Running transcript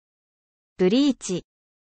BLEACH.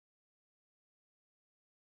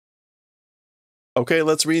 Okay,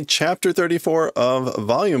 let's read chapter 34 of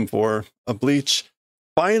volume 4 of Bleach.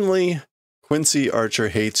 Finally, Quincy Archer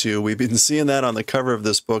hates you. We've been seeing that on the cover of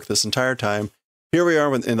this book this entire time. Here we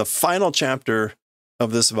are in the final chapter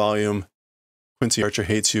of this volume. Quincy Archer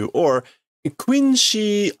hates you, or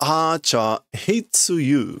Quincy Archer hates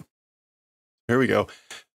you. Here we go.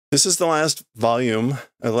 This is the last volume,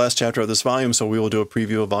 the last chapter of this volume, so we will do a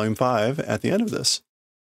preview of volume 5 at the end of this.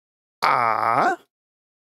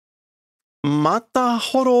 Mata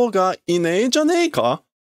holo ga inei janei ka?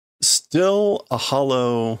 Still a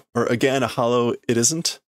hollow, or again a hollow, it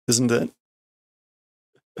isn't it?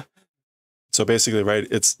 So basically, right,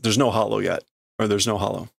 there's no hollow yet, or there's no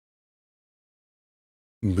hollow.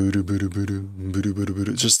 Budu budu budu, budu budu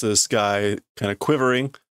budu. Just this guy kind of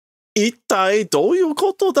quivering. Ittai douyu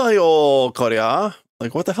koto da yo, korya?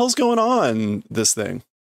 Like, what the hell's going on, this thing?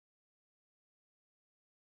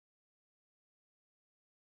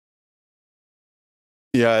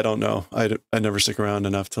 Yeah, I don't know. I never stick around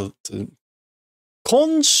enough to...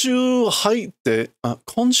 Konshu haite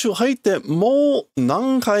mo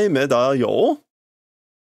nankai da yo?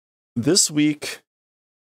 This week...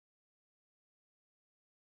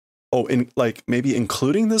 Oh, like maybe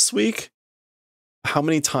including this week? How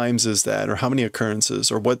many times is that? Or how many occurrences?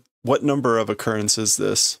 Or what number of occurrences is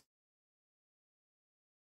this?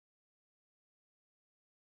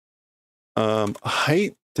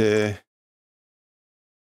 Haite...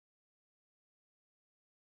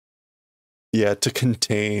 Yeah, to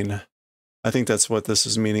contain. I think that's what this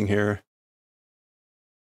is meaning here.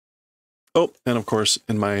 Oh, and of course,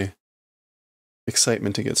 in my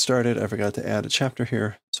excitement to get started, I forgot to add a chapter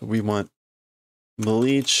here. So we want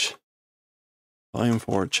Bleach, Volume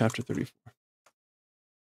 4, Chapter 34.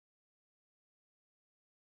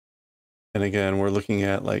 And again, we're looking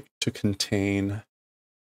at like to contain.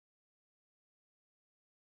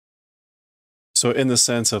 So in the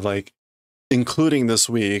sense of like, including this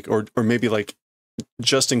week, or maybe like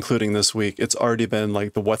just including this week, it's already been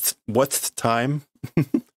like the what time,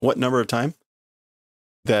 what number of time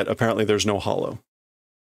that apparently there's no hollow.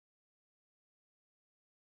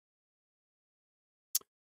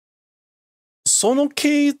 Sono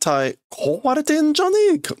keitai kowarete n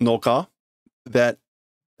janei no ka? That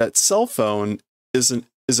cell phone is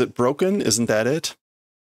it broken? Isn't that it?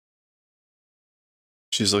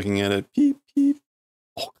 She's looking at it. Beep beep.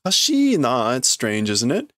 Okashi na, it's strange,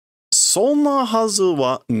 isn't it? Sonna hazu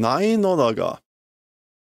wa nai no da ga.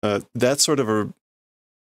 That sort of a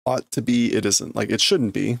ought to be, it isn't. Like, it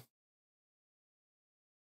shouldn't be.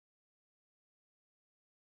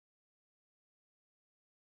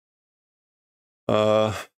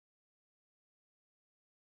 Sonna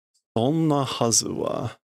hazu wa.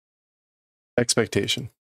 Expectation.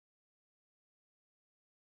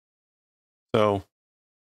 So,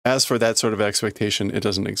 as for that sort of expectation, it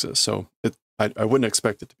doesn't exist. So I wouldn't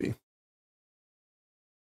expect it to be.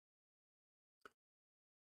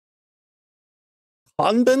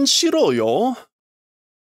 Kanben shiro yo.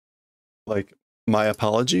 Like, my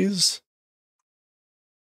apologies?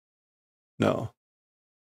 No.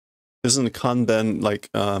 Isn't kanben like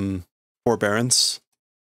forbearance?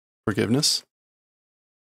 Forgiveness?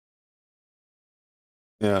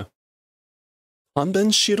 Yeah.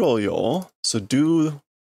 Kanben shiro yo. So do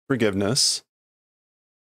forgiveness.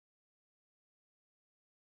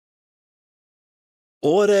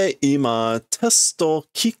 Ore ima testo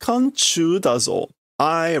kikan chu da zo.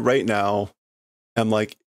 I, right now, am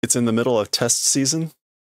like, it's in the middle of test season.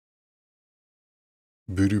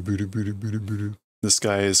 Budu, budu, budu, budu, budu. This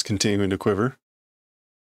guy is continuing to quiver.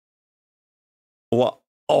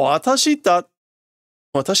 Watashi datte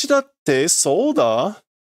sou da.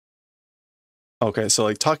 Okay, so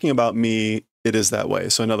like talking about me, it is that way.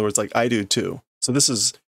 So in other words, like I do too. So this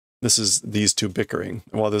is these two bickering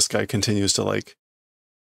while this guy continues to like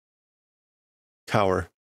cower.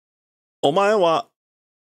 Omae wa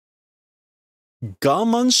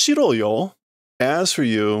gaman shiro yo. As for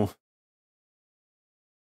you,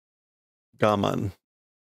 gaman.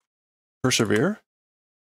 Persevere?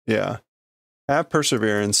 Yeah. Have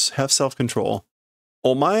perseverance, have self-control.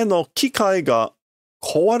 Omae no kikai ga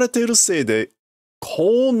kowareteru sei de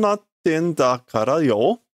kou natten da kara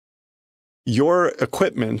yo. Your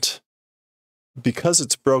equipment, because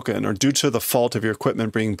it's broken, or due to the fault of your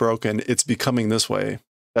equipment being broken, it's becoming this way.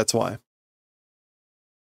 That's why.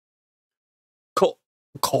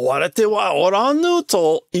 Kowarete wa oranu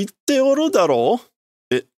to itte oru daro.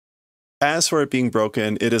 As for it being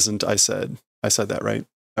broken, it isn't, I said. I said that, right?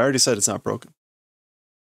 I already said it's not broken.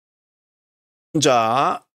 じ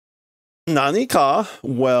ゃあ、Nanika?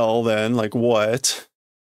 Well then, like what?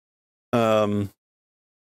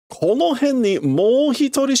 この辺にもう一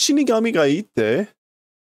人死神がいて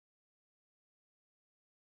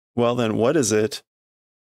Well then, what is it?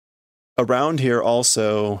 Around here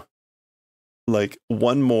also, like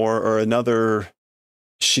one more or another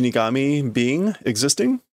Shinigami being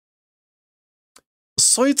existing?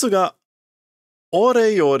 そいつが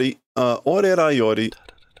俺らより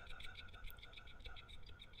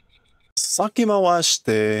先回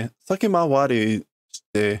りし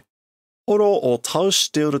て、フォローを倒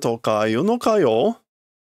しているとかいうのかよ?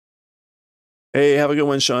 Hey, have a good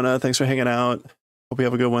one, Shona. Thanks for hanging out. Hope you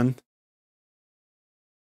have a good one.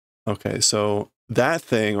 Okay, so that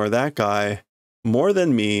thing or that guy, more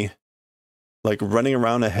than me, like running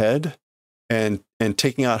around ahead and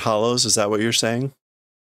taking out hollows, is that what you're saying?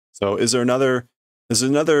 So is there another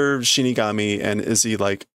Shinigami, and is he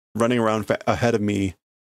like running around ahead of me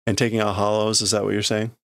and taking out hollows? Is that what you're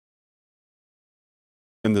saying?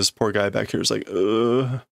 And this poor guy back here is like,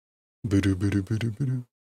 boo-doo, boo-doo, boo-doo, boo-doo.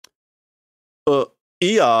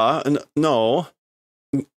 Yeah, no.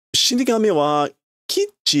 Shinigami wa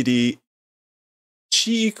kichiri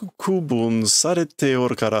chi kubun sarete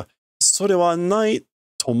oru kara, sore wa nai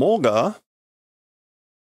tomo ga?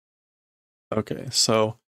 Okay,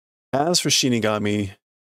 so as for Shinigami,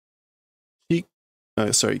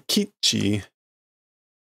 Kichi,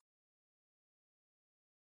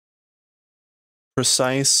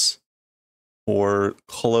 precise or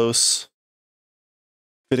close,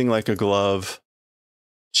 fitting like a glove.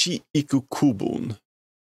 Chi iku kubun.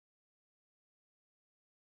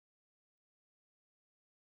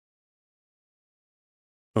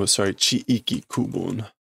 Oh, sorry, chi iki kubun.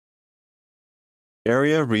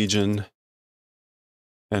 Area, region,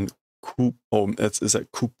 and is that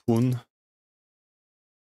kupun?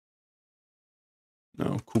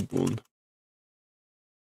 No, kubun.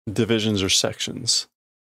 Divisions or sections.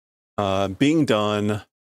 Being done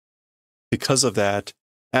because of that.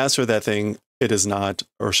 As for that thing, it is not,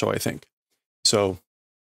 or so I think. So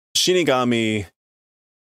Shinigami,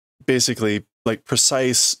 basically like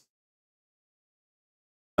precise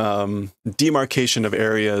demarcation of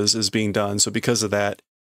areas is being done. So because of that,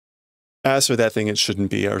 as for that thing, it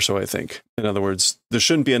shouldn't be, or so I think. In other words, there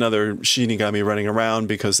shouldn't be another Shinigami running around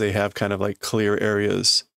because they have kind of like clear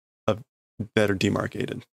areas that are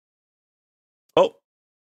demarcated. Oh,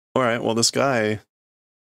 all right. Well, this guy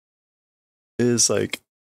is like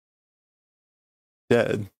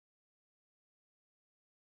dead.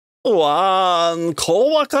 Wow,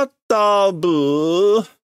 怖かった、boo.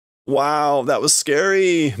 Wow, that was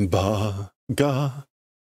scary. バが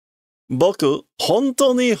僕、本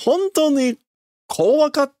当に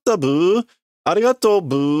怖かった、boo. ありがとう、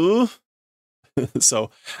boo.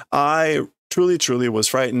 So I truly was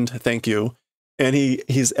frightened. Thank you. And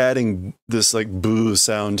he's adding this like boo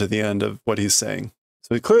sound to the end of what he's saying.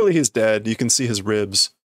 So clearly he's dead. You can see his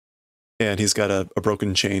ribs. And he's got a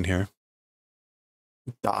broken chain here.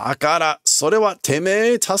 だから、それはて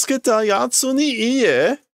めえ助けたやつに言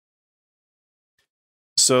え。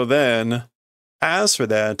So then, as for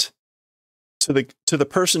that, to the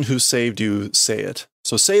person who saved you, say it.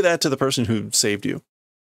 So say that to the person who saved you.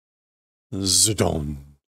 Zudon.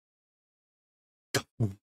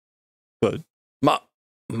 Good.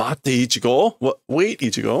 待って、イチゴ? Wait,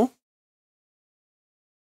 イチゴ?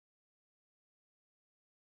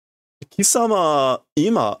 貴様、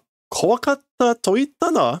今、怖かったと言っ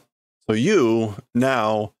たな? So you,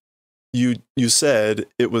 now, you said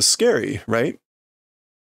it was scary, right?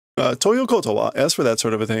 ということは, as for that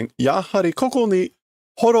sort of a thing, やはりここに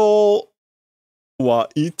ホローは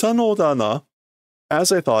いたのだな.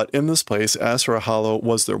 As I thought, in this place, as for a hollow,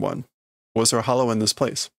 was there one? Was there a hollow in this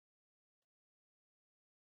place?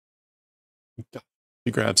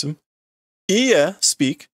 He grabs him. いいえ,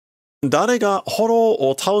 speak. 誰がホロー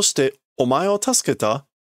を倒してお前を助けた?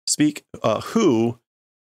 Speak, who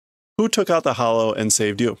took out the hollow and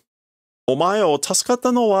saved you? お前を助かっ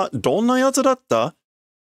たのはどんなやつだった?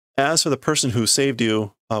 As for the person who saved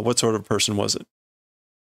you, what sort of person was it?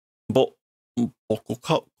 僕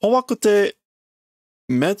怖くて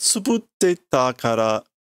目つぶってたから、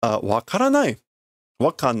わかんない。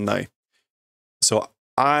So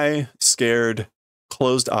I scared,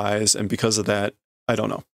 closed eyes, and because of that, I don't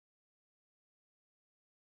know.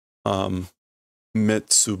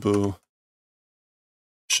 Metsubu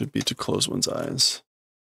should be to close one's eyes.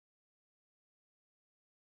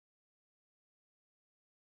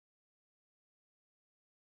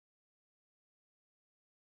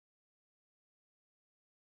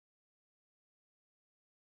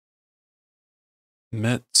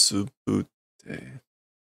 Metsubute.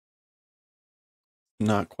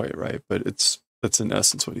 not quite right, but that's in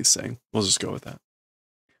essence what he's saying. We'll just go with that.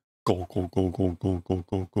 Go, go, go, go, go, go,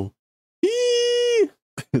 go, go.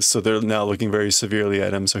 So they're now looking very severely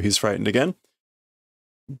at him, so he's frightened again.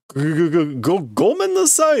 Go, gomen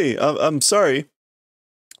nasai. I'm sorry.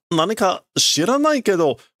 何か知らないけ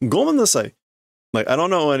ど、ごめんなさい. Like, I don't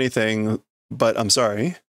know anything, but I'm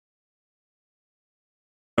sorry.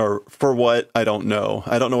 Or for what, I don't know.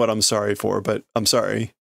 I don't know what I'm sorry for, but I'm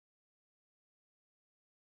sorry.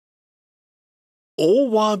 お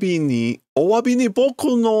詫びに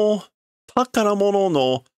僕の宝物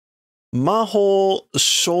の魔法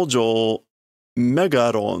少女メ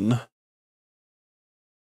ガロン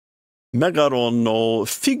の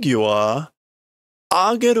フィギュア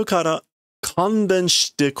あげるから勘弁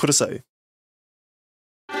してください.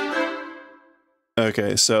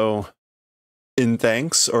 Okay, so in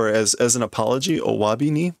thanks or as an apology,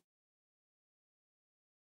 owabi ni.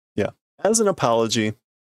 Yeah, as an apology,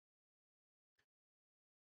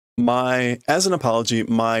 my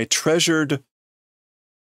treasured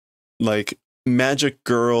like magic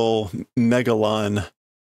girl Megalon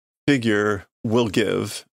figure will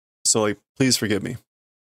give. So like, please forgive me.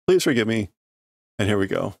 Please forgive me. And here we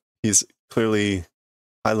go. He's clearly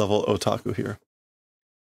high level otaku here.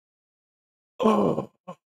 Oh.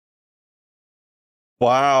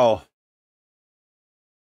 Wow.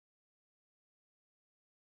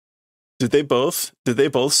 Did they both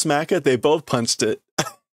smack it? They both punched it.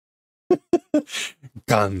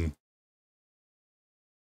 Gun.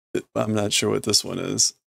 I'm not sure what this one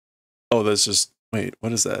is. Oh, that's just, wait,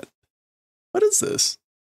 what is that? What is this?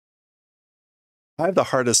 I have the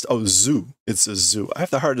hardest, oh, zoo. It's a zoo. I have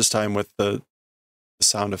the hardest time with the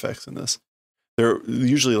sound effects in this. They're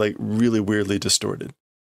usually like really weirdly distorted.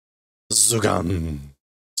 Zugan.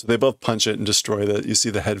 So they both punch it and destroy that. You see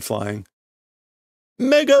the head flying.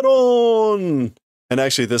 Megalon! And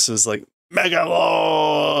actually this is like,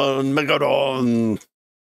 Megalon!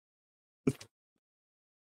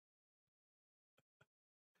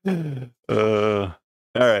 All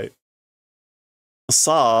right.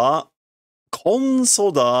 Sa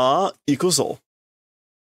konso da ikuso.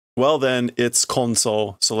 Well then, it's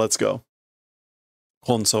konso, so let's go.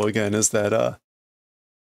 Konso again is that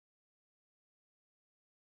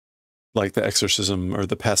like the exorcism or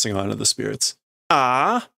the passing on of the spirits.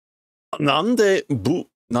 Ah, nande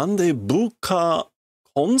buka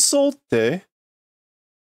konso te?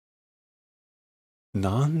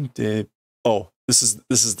 Nande. Oh, this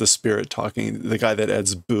is the spirit talking, the guy that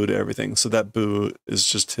adds boo to everything. So that boo is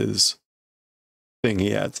just his thing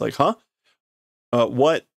he adds. Like, huh?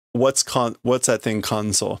 What's that thing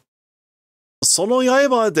konso? Sono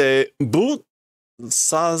yaiba de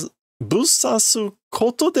busasu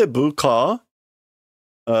koto de buka?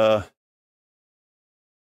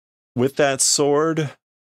 With that sword,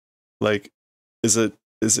 like, is it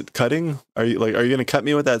cutting? Are you gonna cut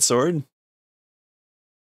me with that sword?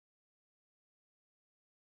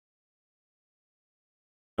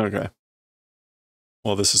 Okay.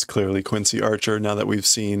 Well, this is clearly Quincy Archer now that we've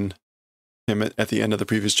seen him at the end of the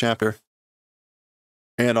previous chapter.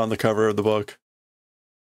 And on the cover of the book.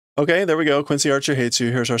 Okay, there we go. Quincy Archer hates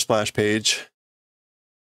you. Here's our splash page.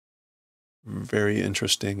 Very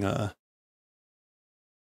interesting. All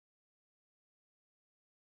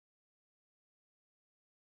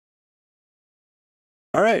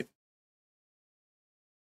right.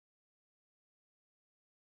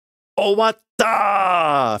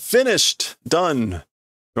 Owatta! Finished! Done!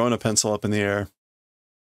 Throwing a pencil up in the air.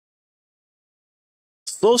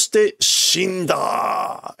 Soshite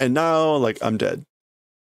shinda! And now, like, I'm dead.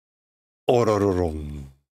 Orororon.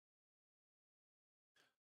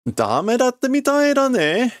 Dame datta mitai da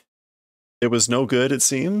ne. It was no good, it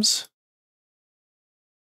seems.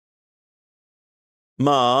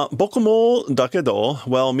 Ma, boku mo dakedo.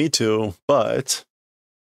 Well, me too, but...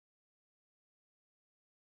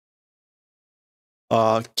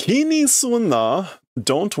 Kini sunna.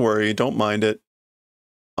 Don't worry, don't mind it.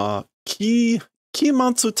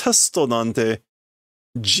 Kimatsu testo nante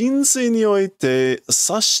jinsei ni oite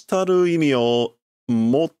sashitaru imi o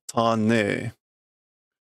motta ne.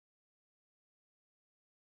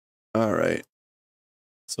 All right.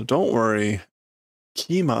 So don't worry.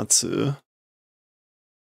 Kimatsu.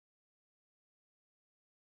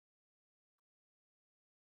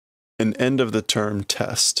 An end of the term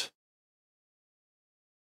test.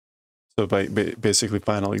 So by basically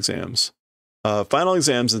final exams. Final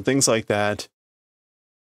exams and things like that.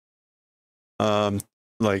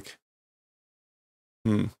 Like,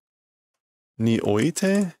 ni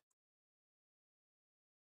oite?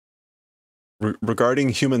 Regarding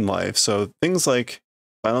human life. So things like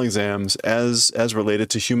final exams as related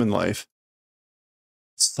to human life.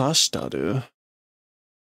 Sashitaru.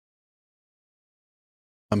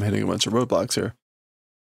 I'm hitting a bunch of roadblocks here.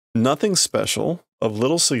 Nothing special, of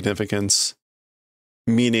little significance,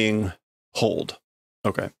 meaning hold.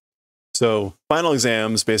 Okay. So final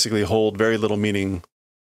exams basically hold very little meaning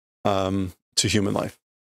to human life.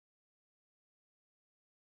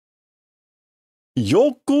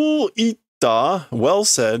 Yoku itta, well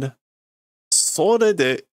said. それ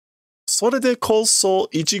でこそ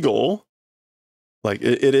ichigo. Like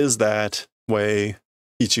it is that way,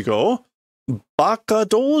 ichigo. Baka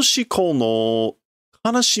doshi ko no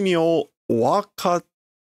kanashimi o wakachiao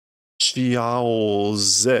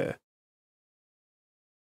ze.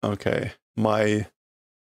 Okay, my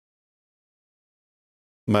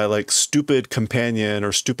like stupid companion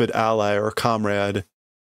or stupid ally or comrade,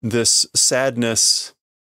 this sadness,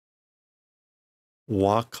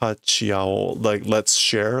 wakachiao, like let's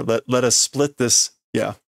share, let us split this.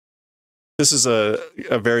 Yeah, this is a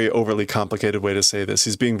very overly complicated way to say this.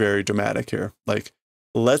 He's being very dramatic here. Like,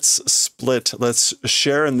 let's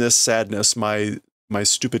share in this sadness, my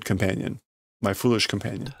stupid companion, my foolish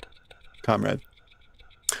companion, comrade.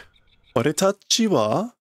 Oretachi wa,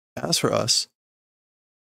 as for us,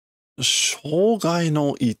 shogai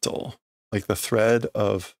no ito, like the thread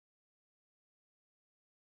of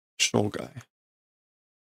shogai.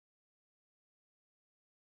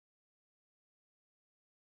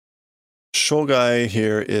 Shogai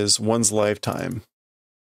here is one's lifetime.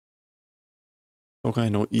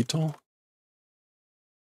 Shogai no ito?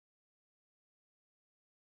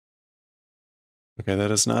 Okay,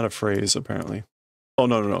 that is not a phrase, apparently. Oh,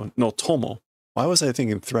 no, tomo. Why was I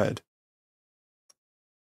thinking thread?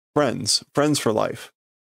 Friends for life.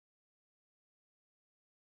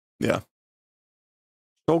 Yeah.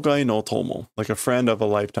 Shogai no tomo, like a friend of a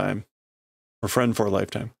lifetime, or friend for a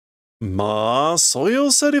lifetime. まあ、そうい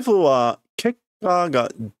うセリフは結果が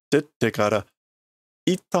出てから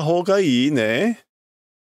言った方がいいね。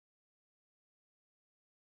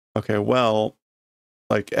Okay, well,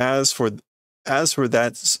 like as for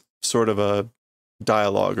that sort of a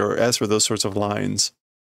dialogue, or as for those sorts of lines,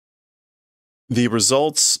 the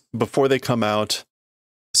results before they come out,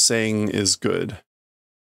 saying is good.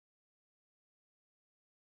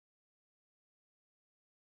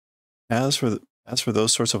 As for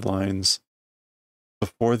those sorts of lines,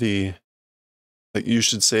 before the, like, you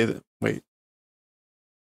should say that, wait.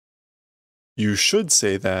 You should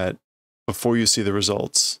say that before you see the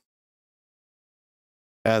results.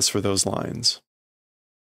 As for those lines.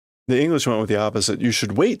 The English went with the opposite. You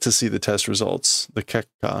should wait to see the test results, the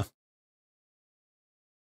kekka.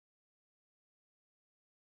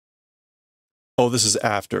 Oh, this is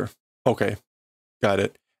after. Okay, got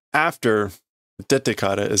it. After,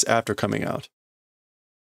 detekara is after coming out.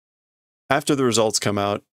 After the results come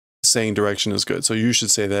out, saying direction is good. So you should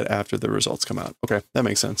say that after the results come out. Okay, that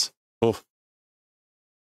makes sense. Cool.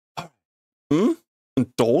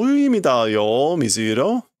 どういう意味だよ,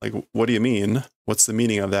 Mizuhiro? Like, what do you mean? What's the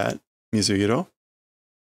meaning of that, Mizuhiro?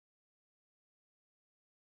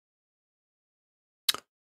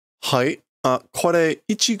 はい。これ、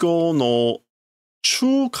1号の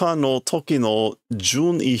中華の時の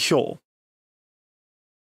順位表.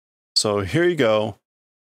 So here you go.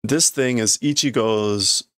 This thing is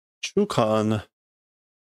Ichigo's Chukan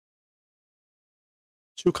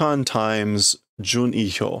times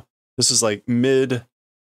Jun'ihyo. This is like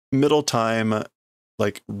middle time,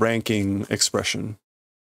 like ranking expression.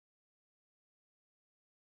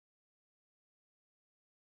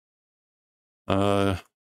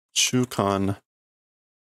 Chukan.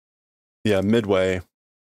 Yeah, midway.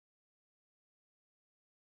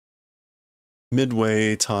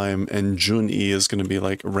 Midway time, and Jun'i is going to be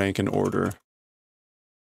like rank and order.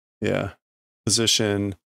 Yeah.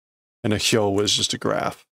 Position, and a hyo was just a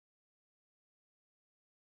graph.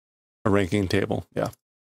 A ranking table, yeah.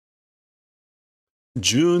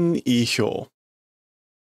 Jun'ihyo.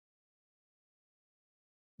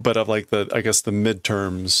 But of like the, I guess the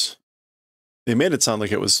midterms. They made it sound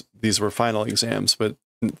like these were final exams, but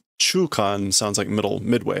Chukan sounds like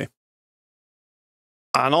midway.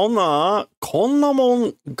 あのな、こんなも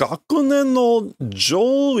ん学年の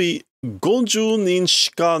上位50人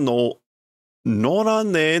しか乗ら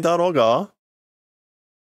ねえだろが?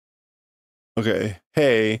 Okay,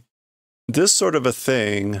 hey, this sort of a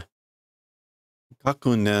thing,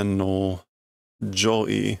 学年の上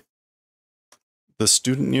位, the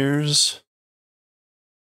student years,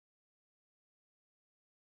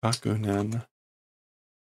 学年,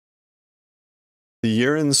 the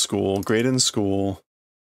year in school, grade in school,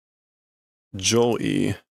 上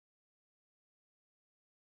位.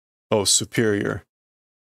 Oh, superior.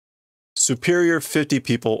 Superior 50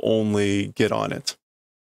 people only get on it.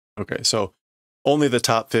 Okay, so only the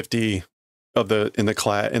top 50 of in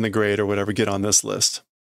the grade or whatever get on this list.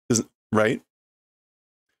 Isn't right?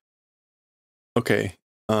 Okay.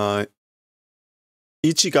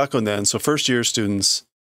 Ichigakunen, so first year students,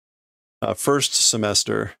 first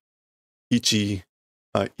semester, Ichigakuki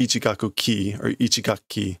or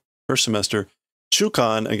Ichigaki, first semester.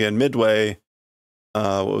 Chukan, again, midway.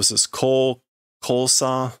 What was this?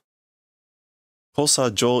 Kolsa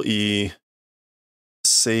Joi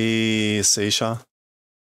Seisha.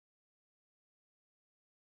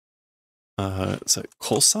 Is that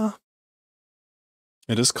Kolsa?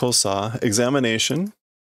 It is Kolsa. Examination.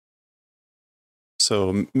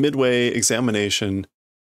 So midway examination.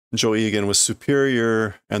 Joi again was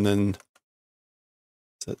superior, and then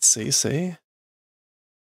is that Seisei?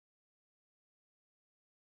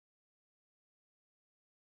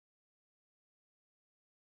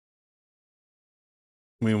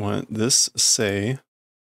 We want this say,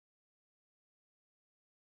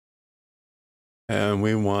 and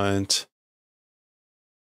we want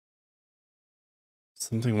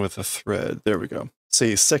something with a thread. There we go.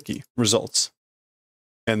 Say seki, results.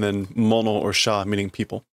 And then mono or sha, meaning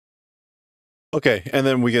people. Okay, and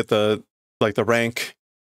then we get the rank,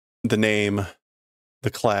 the name,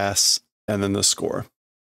 the class, and then the score.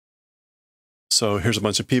 So here's a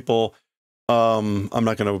bunch of people. I'm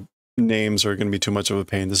not going to, names are going to be too much of a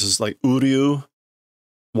pain. This is like Uryu,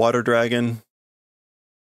 Water Dragon,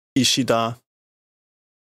 Ishida.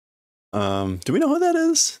 Do we know who that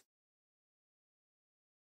is?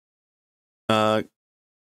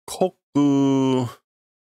 Koku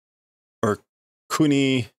or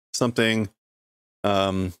Kuni something.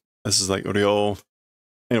 This is like Ryo.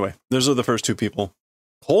 Anyway, those are the first two people.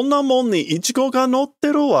 Konnamon ni Ichigo ga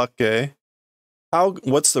notteru wake.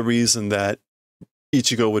 What's the reason that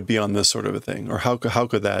Ichigo would be on this sort of a thing? Or how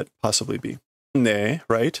could that possibly be? Ne,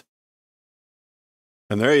 right?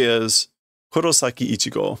 And there he is. Kurosaki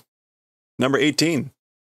Ichigo. Number 18.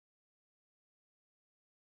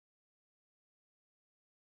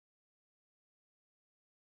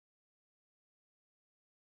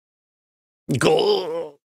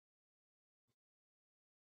 Go!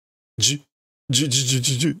 18?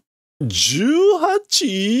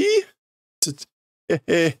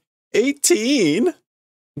 18?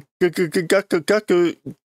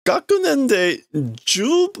 学年で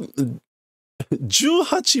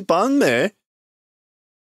18番目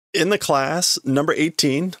in the class, number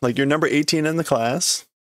 18, like you're number 18 in the class.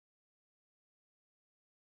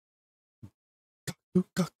 1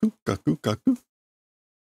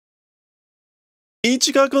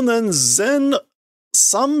学年全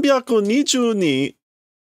322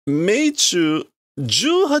名中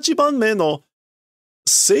18番目の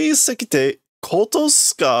成績ってことっ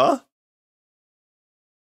すか?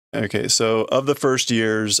 Okay, so of the first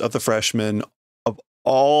years, of the freshmen, of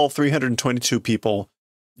all 322 people,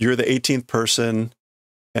 you're the 18th person.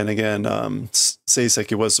 And again,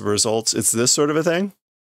 seiseki was the results. It's this sort of a thing.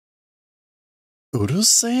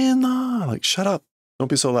 Urusei na. Like, shut up. Don't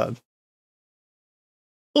be so loud.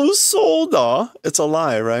 Uso da. It's a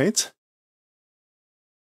lie, right?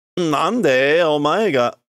 Nande omae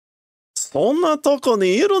ga sonna toko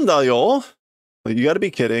ni iru nda yo? You gotta be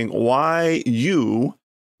kidding. Why you,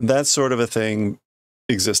 that sort of a thing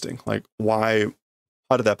existing? Like, why?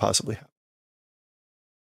 How did that possibly happen?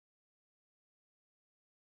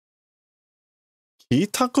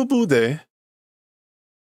 Kitakubude.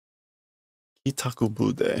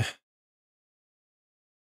 Kitakubude.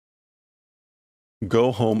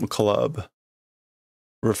 Go Home Club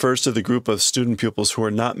refers to the group of student pupils who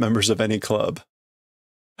are not members of any club.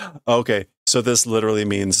 Okay, so this literally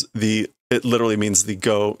means the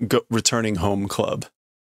go returning home club.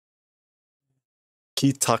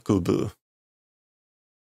 Kitakubu.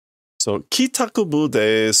 So kitakubu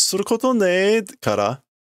de suru koto ne kara.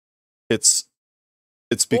 It's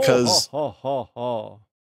because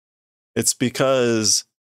it's because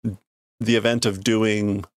the event of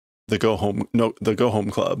doing the go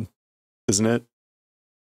home club, isn't it?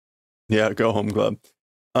 Yeah, go home club.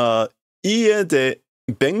 Ie de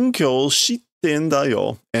benkyou shite n da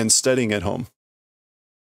yo, and studying at home.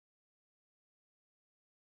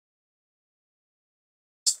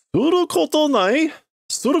 Suru koto nai?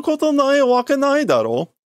 Suru koto nai wake nai daro.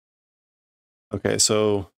 Okay,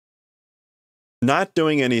 so not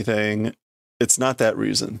doing anything, it's not that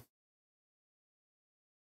reason.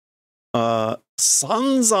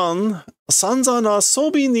 Sanzan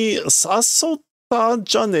asobi ni sasotta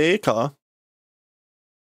janei ka?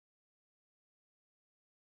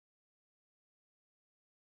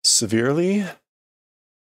 severely,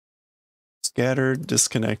 scattered,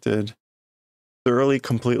 disconnected, thoroughly,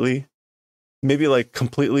 completely, maybe like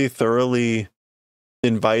completely, thoroughly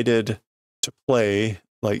invited to play,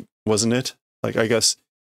 like, wasn't it? Like, I guess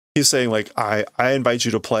he's saying, like, I invite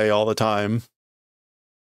you to play all the time.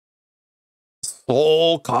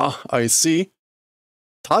 そうか、I see.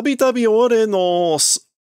 たびたび俺の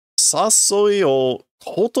誘いを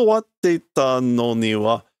断っていたのに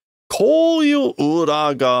は、こういう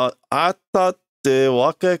裏があったって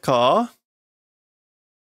わけか?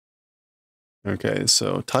 Okay,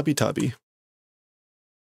 so tabi tabi.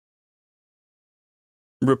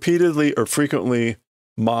 Repeatedly or frequently,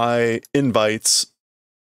 my invites,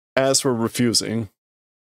 as for refusing.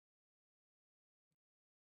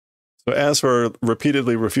 So as for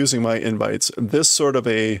repeatedly refusing my invites, this sort of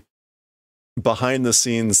a behind the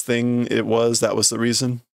scenes thing that was the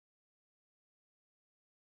reason.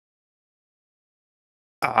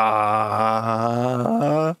 Ah.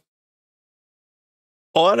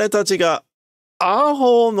 俺たちがア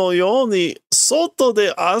ホのように外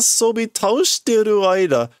で遊び倒してる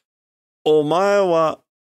間、お前は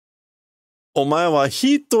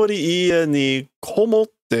一人家にこもっ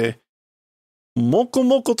て、黙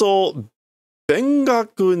々と勉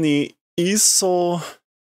学に勤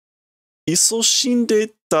しんで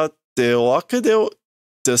たってわけで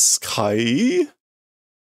すかい?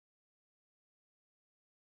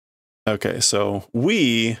 Okay, so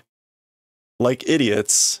we, like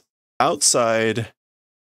idiots, outside,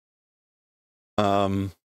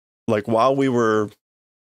 like while we were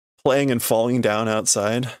playing and falling down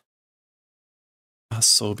outside,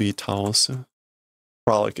 asobi taosu,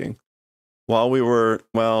 frolicking, while we were,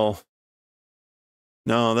 well,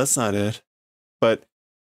 no, that's not it, but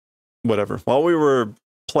whatever, while we were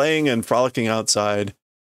playing and frolicking outside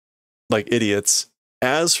like idiots,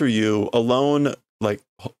 as for you, alone, like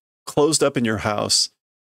closed up in your house,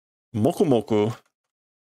 moku moku,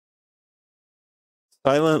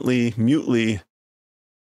 silently, mutely,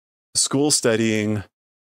 school studying,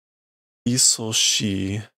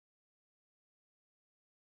 isoshi.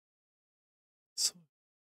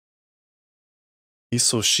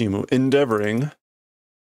 Isoshimu, endeavoring,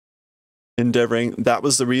 that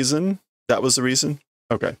was the reason?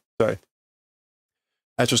 Okay, sorry.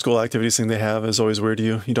 After school activities thing they have is always weird to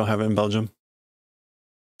you. You don't have it in Belgium.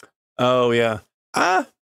 Oh, yeah. I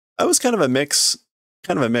was kind of a mix.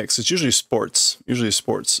 It's usually sports.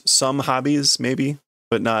 Some hobbies, maybe,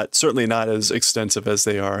 but certainly not as extensive as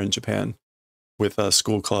they are in Japan with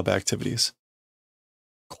school club activities.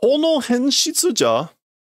 この変質じゃ?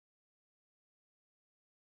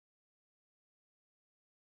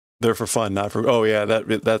 They're for fun, not for... Oh, yeah,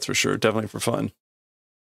 that's for sure. Definitely for fun.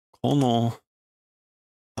 この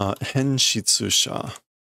変質者.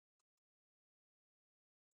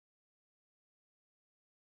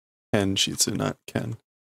 Henshitsu, not Ken.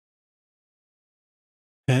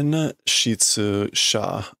 Henshitsu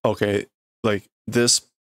sha. Okay, like this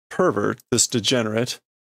pervert, this degenerate,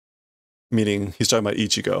 meaning he's talking about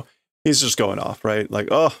Ichigo. He's just going off, right? Like,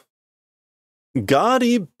 oh,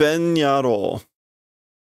 Gari ben yaro.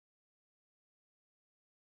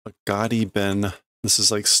 Gari ben. This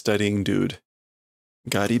is like studying dude.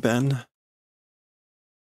 Gari ben.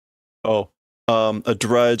 Oh. A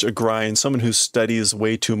drudge, a grind, someone who studies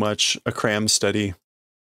way too much, a cram study.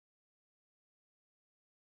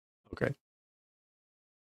 Okay.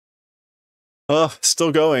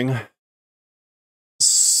 Still going.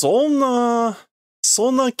 そんな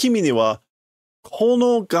君には、こ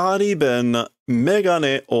のガリ弁メガ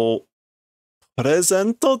ネをプレゼ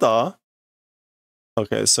ントだ?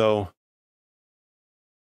 Okay, so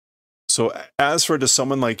as for to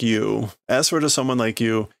someone like you,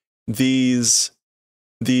 these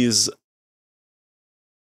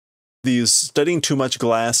studying too much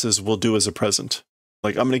glasses will do as a present.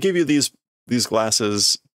 Like, I'm going to give you these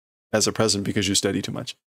glasses as a present because you study too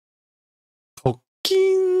much.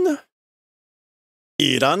 Tokin.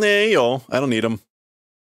 Iraneyo. I don't need them.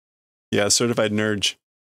 Yeah, certified nerd.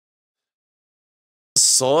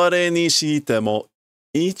 それにしても、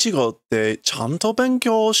イチゴってちゃんと勉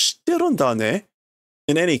強してるんだね.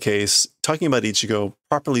 In any case, talking about Ichigo,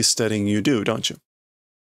 properly studying you do, don't you?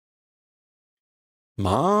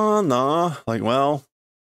 Ma na, like, well,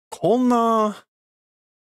 konna.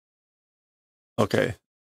 Okay.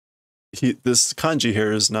 This kanji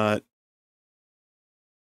here is not.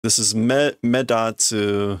 This is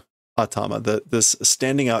medatsu atama, this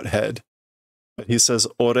standing out head. But he says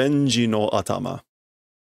orenji no atama.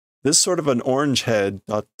 This sort of an orange head,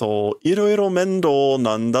 dato iroiro mendo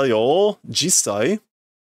nanda yo, jisai.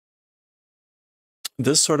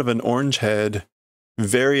 This sort of an orange head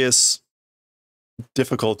various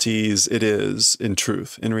difficulties it is in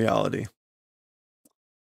truth, in reality.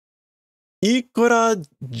 いくら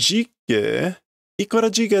時系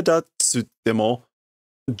だっつっても、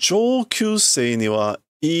上級生には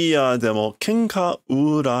嫌でも喧嘩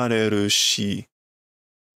売られるし、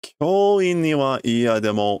教員には嫌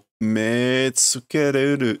でも目つけら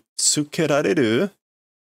れる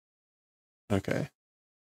Okay.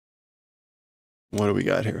 What do we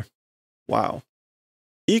got here? Wow.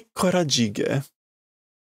 いくら時系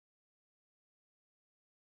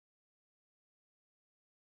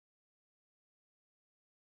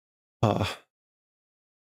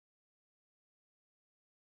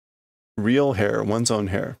real hair, one's own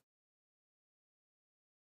hair.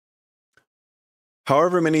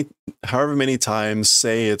 However many times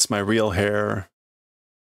say it's my real hair.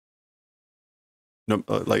 No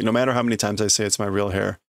matter how many times I say it's my real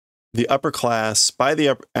hair, the upper class, by the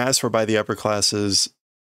upper classes,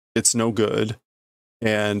 it's no good.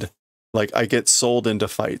 And like I get sold into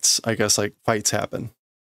fights. I guess like fights happen.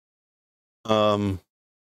 I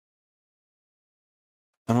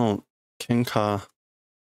don't Kenka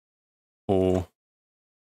o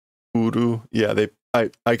Uru. Yeah,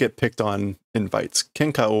 I get picked on in fights.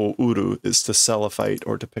 Kenka o Uru is to sell a fight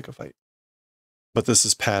or to pick a fight. But this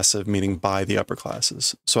is passive, meaning by the upper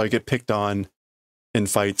classes. So I get picked on in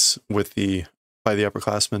fights by the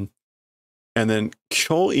upperclassmen. And then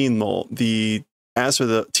kyoin mo, as for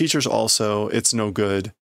the teachers also, it's no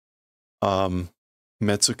good. Metsukere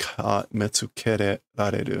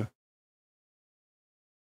rareru.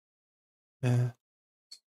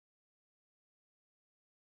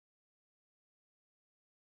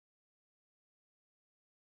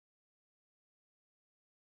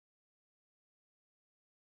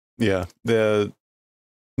 Yeah, the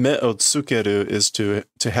me otsukeru is to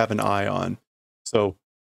have an eye on. So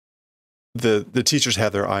the teachers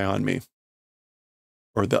have their eye on me.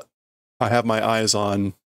 Or I have my eyes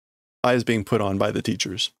being put on by the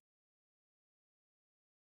teachers.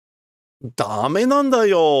 ダメなんだ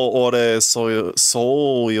よ、俺、そう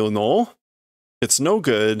いうの It's no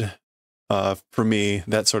good for me,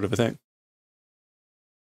 that sort of a thing.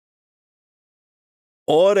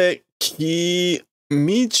 俺、気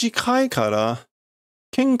短いから、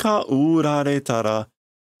喧嘩売られたら、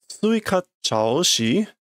つい買っちゃうし。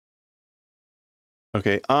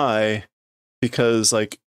Okay, because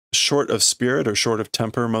like short of spirit or short of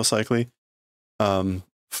temper, most likely,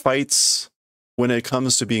 fights, when it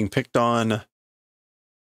comes to being picked on,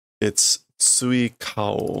 it's tsui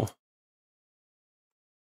kao.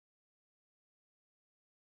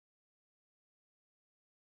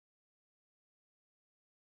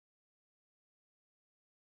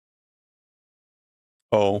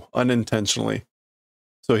 Oh, unintentionally.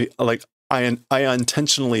 So I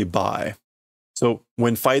intentionally buy. So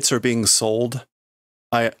when fights are being sold,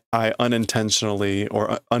 I unintentionally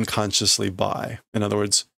or unconsciously buy. In other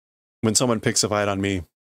words, when someone picks a fight on me,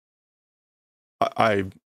 I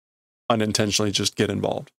unintentionally just get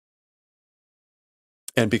involved.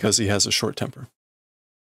 And because he has a short temper.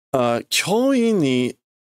 教員に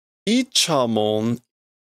イチャモン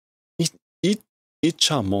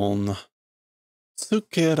つ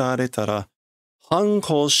けられたら反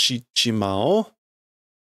抗しちまおう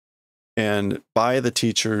and by the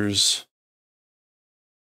teachers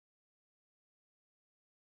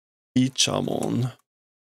イチャモン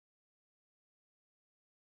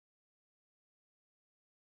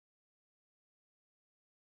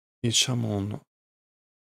イチャモン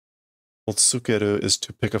well, tsukeru is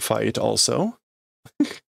to pick a fight also.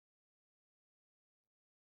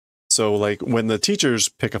 So like when the teachers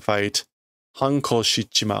pick a fight, hanko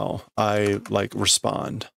shichimao, I like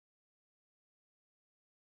respond.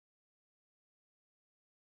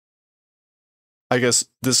 I guess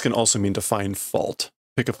this can also mean to find fault.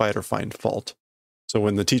 Pick a fight or find fault. So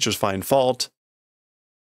when the teachers find fault,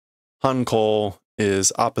 hanko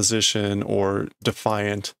is opposition or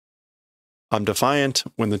defiant. I'm defiant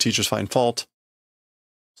when the teachers find fault.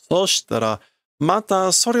 そしたら、ま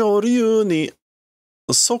たそれを理由に、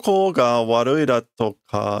そこが悪いだと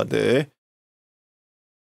かで、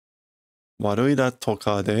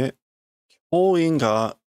教員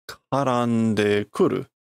が絡んでくる。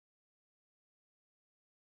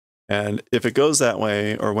And if it goes that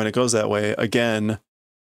way, or when it goes that way, again,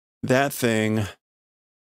 that thing,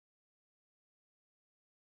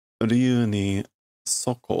 理由に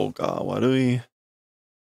そこが悪い。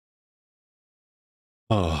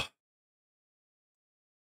Oh.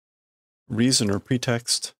 Reason or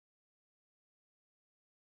pretext.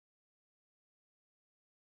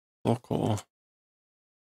 そこ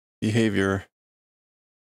behavior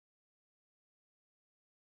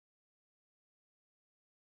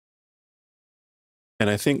And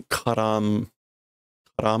I think karamu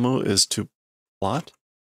is to plot.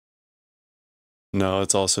 No,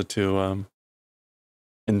 it's also to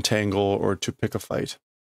entangle or to pick a fight.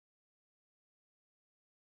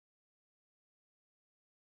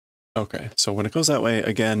 Okay, so when it goes that way,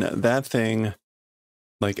 again, that thing,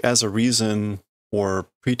 like as a reason or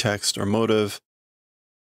pretext or motive,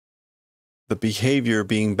 the behavior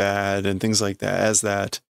being bad and things like that, as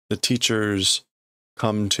that the teachers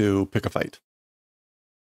come to pick a fight.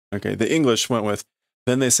 Okay, the English went with,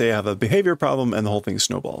 then they say I have a behavior problem and the whole thing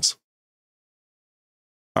snowballs.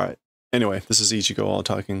 All right, anyway, this is Ichigo all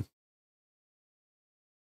talking.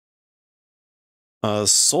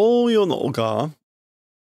 そういうのが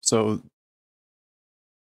so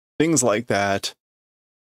things like that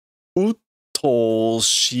うっとう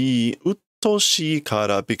しいか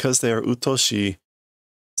ら because they are うっとうしい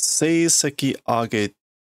成績上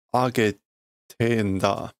げてん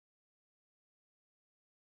だ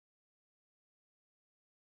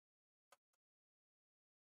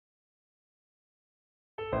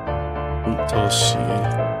Utoshi.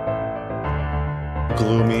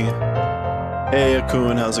 Gloomy. Hey,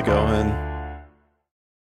 Akun, how's it going?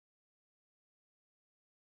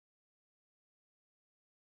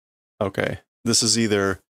 Okay, this is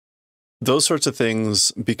either those sorts of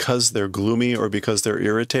things because they're gloomy or because they're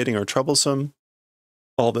irritating or troublesome.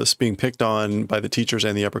 All this being picked on by the teachers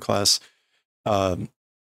and the upper class.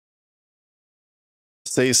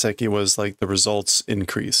 Seiseki was like the results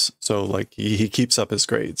increase. So like he keeps up his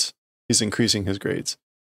grades. He's increasing his grades.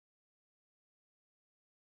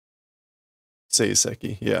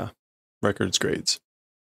 Seiseki, yeah. Records grades.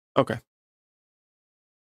 Okay.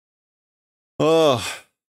 Oh,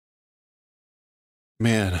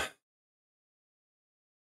 man.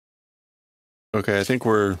 Okay, I think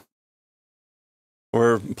we're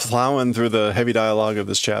plowing through the heavy dialogue of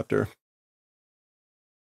this chapter.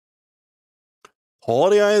 と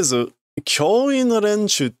りあえず、教員の練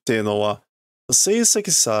習っていうのは、成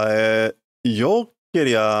績さえ良け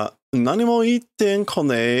りゃ何も言ってんこ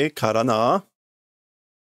ねえからな。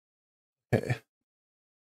Okay.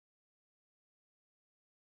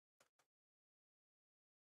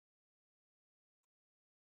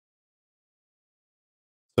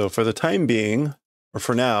 So for the time being, or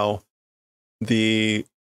for now, the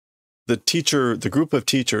group of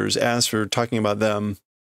teachers, as for talking about them,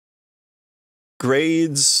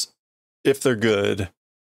 grades, if they're good,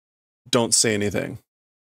 don't say anything.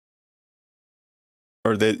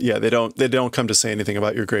 Or they don't come to say anything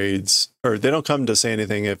about your grades, or they don't come to say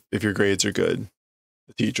anything if your grades are good.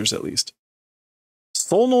 The teachers, at least.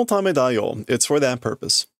 そのためだよ. It's for that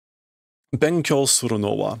purpose. 勉強する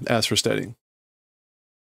のは, as for studying.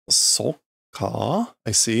 そっか?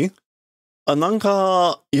 I see. なん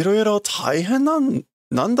かいろいろ大変なん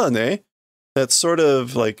だね. That's sort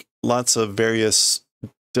of like lots of various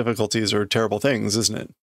difficulties or terrible things, isn't it?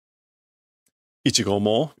 Ichigo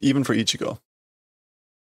mo, even for Ichigo.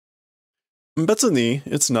 別に,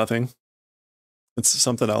 it's nothing. It's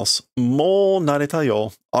something else. もう慣れた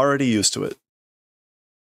よ. Already used to it.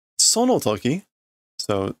 その時,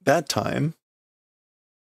 so that time,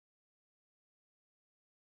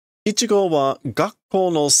 イチゴは学校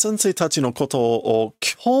の先生たちのことを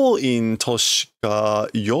教員としか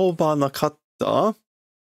呼ばなかった?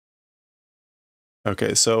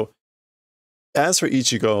 Okay, so as for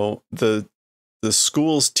Ichigo, the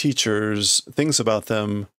school's teachers, things about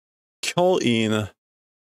them, 教員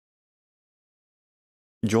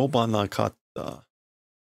呼ばなかった.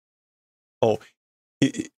 Oh,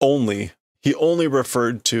 he only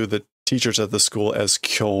referred to the teachers at the school as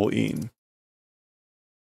教員.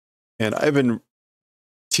 And I've been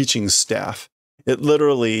teaching staff. It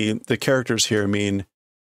literally, the characters here mean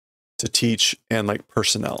to teach and like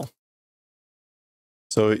personnel.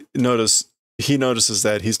 So he notices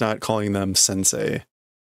that he's not calling them sensei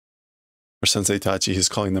or sensei tachi. He's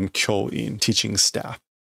calling them kyoin, teaching staff.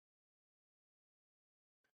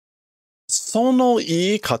 その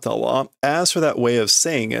言い方は, as for that way of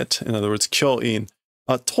saying it, in other words, 教員,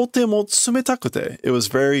 とても冷たくて, it was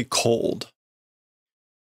very cold.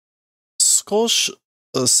 少し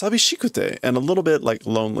寂しくて, and a little bit like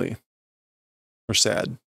lonely or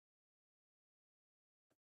sad.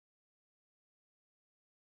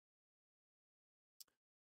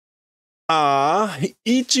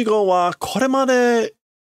 イチゴはこれまで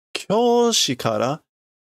教師から?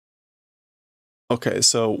 Okay,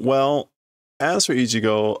 so, well, as for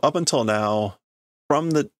Ichigo, up until now,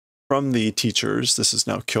 from the teachers, this is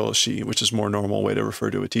now kyoshi, which is more normal way to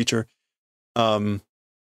refer to a teacher. Gai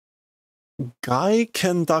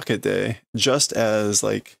ken dakede, just as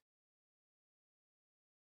like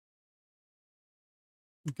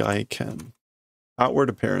Gaiken. Outward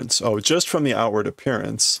appearance. Oh, just from the outward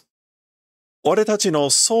appearance. 俺たちの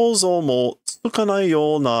想像もつかない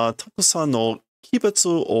ようなたくさんの器物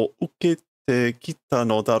を受けてきた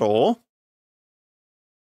のだろ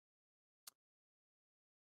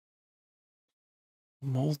う。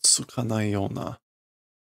もうつかないような。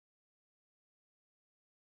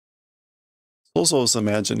想像 is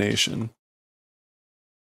imagination.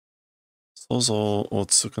 想像を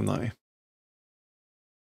つかない。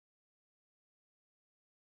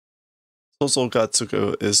想像がつ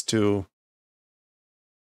く is to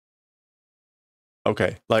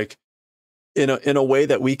okay, like in a way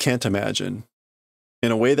that we can't imagine.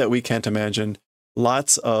 In a way that we can't imagine,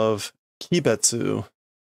 lots of kibetsu.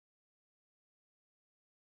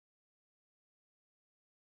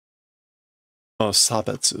 Oh,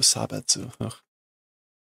 sabetsu. Ugh.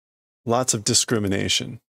 Lots of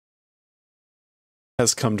discrimination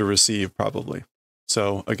has come to receive, probably.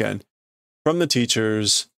 So again, from the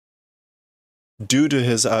teachers, due to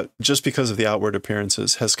his just because of the outward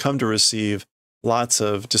appearances, has come to receive lots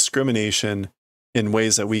of discrimination in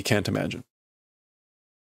ways that we can't imagine.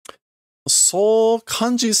 そう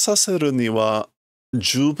感じさせるには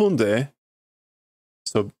十分で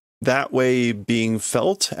So that way being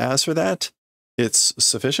felt, as for that, it's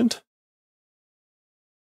sufficient.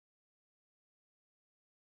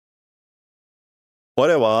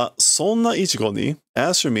 我はそんなイチゴに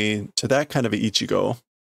As for me, to that kind of イチゴ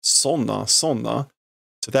そんな to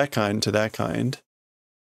that kind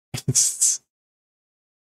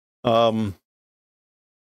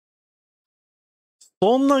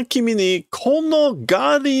そんな君にこの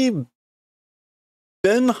ガリ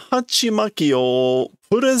ベンハチマキを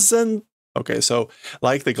プレゼン Okay, so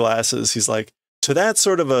like the glasses, he's like, to that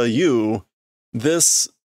sort of a you, this,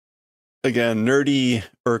 again, nerdy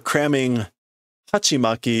or cramming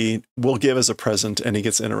hachimaki will give as a present, and he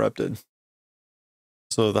gets interrupted.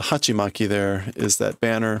 So the hachimaki there is that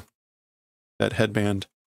banner, that headband.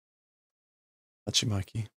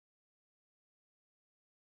 Hachimaki.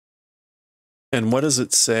 And what does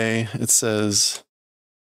it say? It says,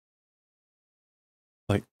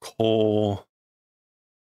 like, coal.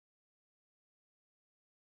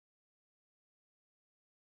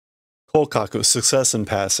 Kokaku, success in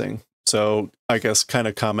passing. So I guess kind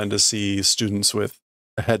of common to see students with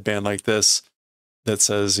a headband like this that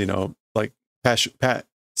says, you know, like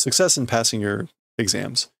success in passing your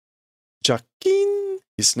exams. Jakin,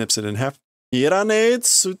 he snips it in half.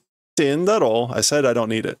 Iranetsutendaro. I said I don't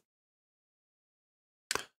need it.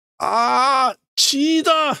 Ah,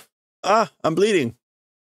 chida. Ah, I'm bleeding.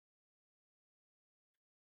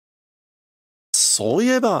 そうい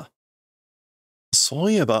えば、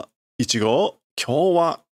いちご、今日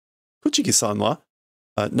は、Kuchiki-san wa?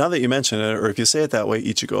 Now that you mention it, or if you say it that way,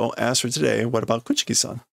 Ichigo, as for today, what about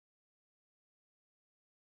Kuchiki-san?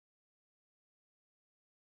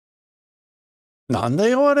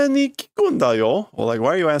 Nande ore ni kikun da yo? Well, like,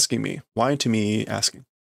 why are you asking me? Why to me asking?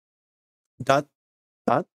 Datte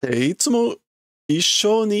itsumo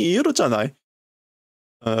issho ni iru janai?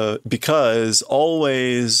 Because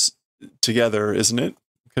always together, isn't it?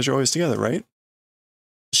 Because you're always together, right?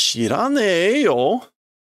 Shiranee yo?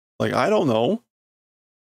 Like, I don't know.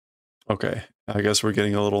 Okay, I guess we're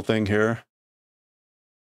getting a little thing here.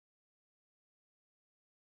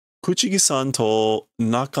 Kuchigi-san to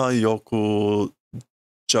nakayoku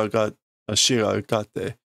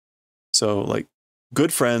shiragate. So, like,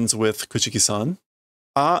 good friends with Kuchigi-san.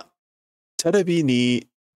 Ah, terebi ni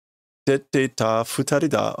dette ta futari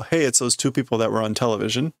da. Hey, it's those two people that were on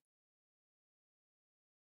television.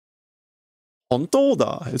 Hontou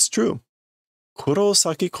da. It's true.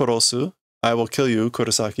 Kurosaki korosu. I will kill you,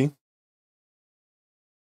 Kurosaki.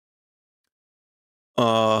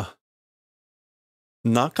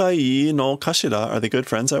 Nakai no kashira. Are they good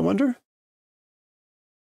friends, I wonder?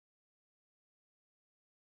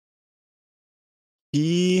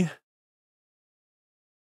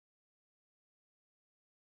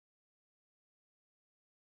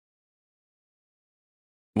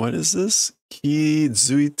 What is this?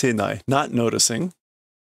 Kizuitenai. Not noticing.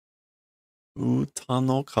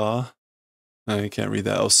 Utanoka. I can't read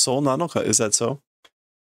that. Oh, Sol Nanoka. Is that so?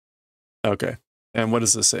 Okay. And what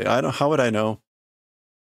does this say? How would I know?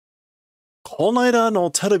 Konaida no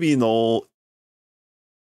terebi no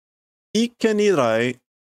ikke nirai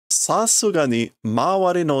sasuga ni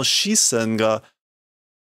mawari no shisen ga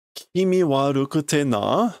kimi warukute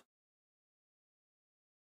na?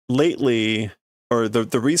 Lately, or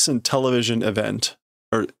the recent television event,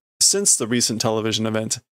 or since the recent television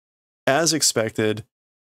event, as expected,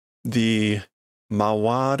 the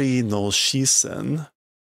Mawari no Shisen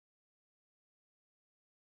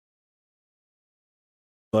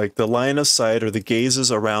like the line of sight or the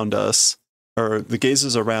gazes around us, or the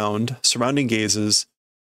gazes around, surrounding gazes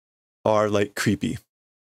are like creepy.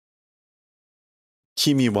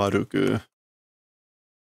 Kimiwaruku.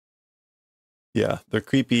 Yeah, they're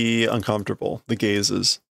creepy, uncomfortable. The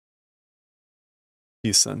gazes.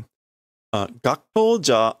 Isan. 学校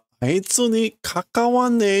じゃあいつに関わ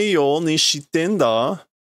んねえようにしてんだ.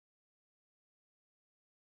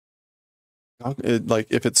 Like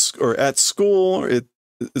if it's, or at school, it's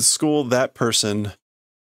school, that person,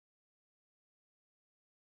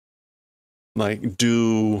 like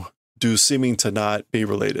do seeming to not be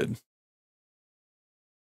related.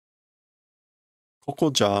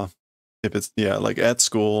 Kokoja, if it's, yeah, like at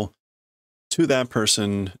school, to that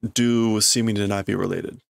person, do seeming to not be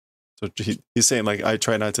related. So he's saying, like, I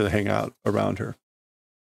try not to hang out around her,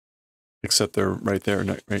 except they're right there,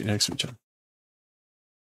 right next to each other.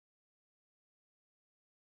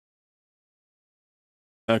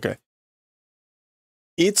 Okay.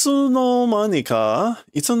 いつの間にか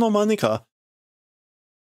エス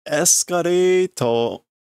カレー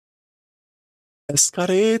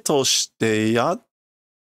トしてやっ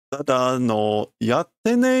て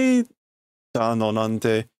ねたのなん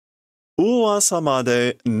て噂ま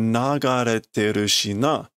で流れてるし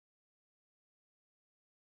な.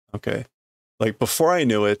 Okay. Like before I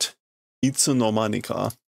knew it, いつの間に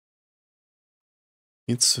か.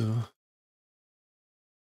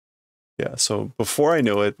 Yeah, so before I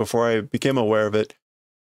knew it, before I became aware of it,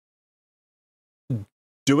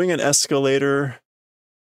 doing an escalator.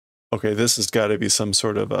 Okay, this has got to be some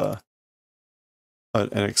sort of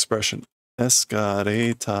an expression.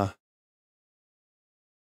 Escalata.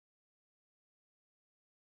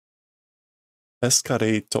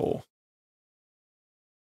 Escalato.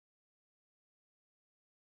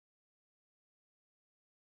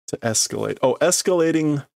 To escalate. Oh,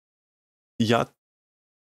 escalating. Yatta.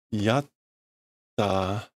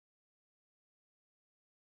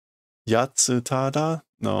 Yatsutada?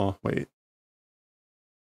 No, wait.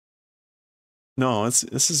 No,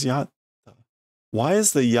 this is yatta. Why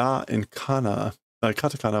is the ya in kana,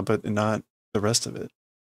 katakana, but not the rest of it?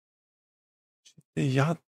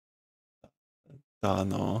 Yatta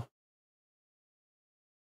no.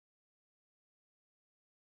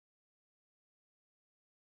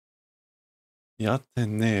 Yatte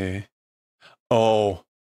ne. Oh.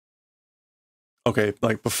 Okay,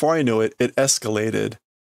 like before I knew it, it escalated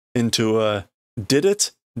into a did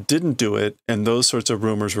it, didn't do it, and those sorts of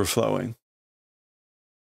rumors were flowing.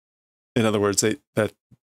 In other words, that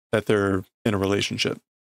they're in a relationship,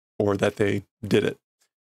 or that they did it.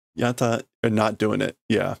 Yata are not doing it.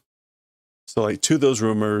 Yeah. So like to those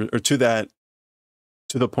rumors, or to the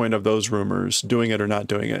point of those rumors, doing it or not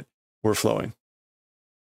doing it, were flowing.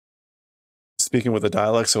 Speaking with a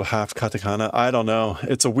dialect, so half katakana. I don't know.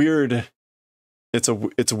 It's weird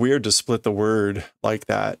to split the word like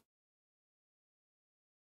that.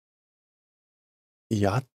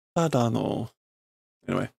 Yatta dano.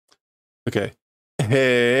 Anyway. Okay.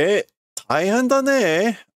 Hey, 大変だ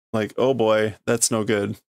ね. Like, oh boy, that's no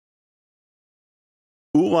good.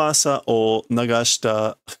 Uwasa o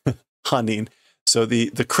nagashita hanin. So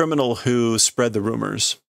the criminal who spread the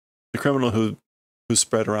rumors. The criminal who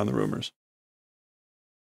spread around the rumors.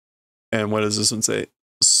 And what does this one say?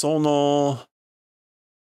 Sono,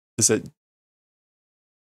 is it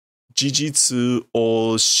jijitsu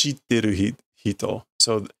o shitteru hito?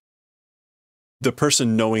 So the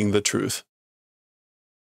person knowing the truth.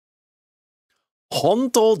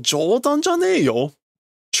 本当冗談じゃねえよ.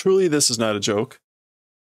 Truly, this is not a joke.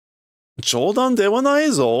 冗談ではな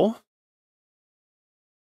いぞ.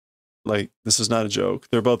 Like, this is not a joke.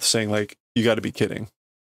 They're both saying, like, you got to be kidding.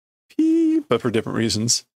 But for different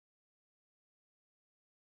reasons.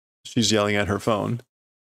 She's yelling at her phone.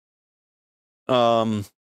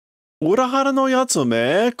 裏腹のやつ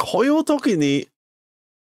め、こういう時に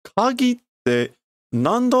限って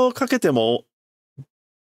何度かけても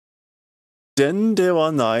電で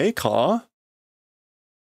はないか?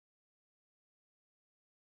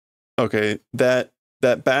 Okay, that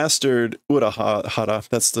bastard Urahara,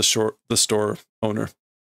 that's the store owner.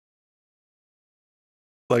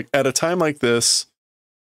 Like, at a time like this,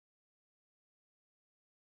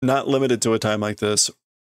 not limited to a time like this,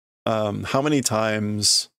 how many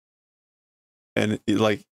times, and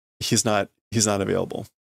like, he's not available.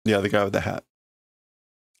 Yeah, the guy with the hat.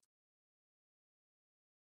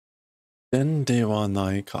 Dende wa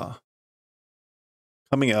nai ka.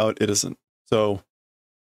 Coming out, it isn't. So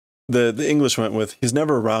the English went with, he's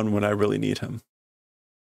never around when I really need him.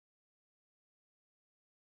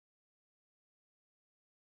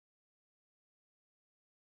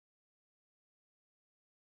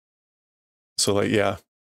 So like, yeah,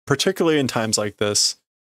 particularly in times like this,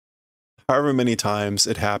 however many times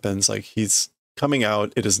it happens, like he's coming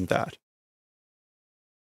out, it isn't that.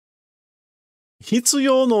 必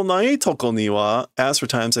要のないとこには, as for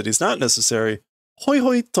times that he's not necessary, ほい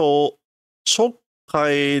ほいとちょっ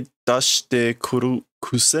かい出してくる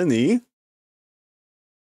くせに.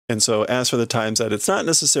 And so as for the times that it's not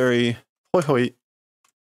necessary, ほいほい,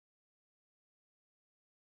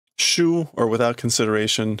 shoo, or without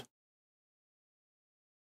consideration,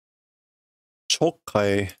 ちょっか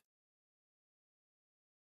い,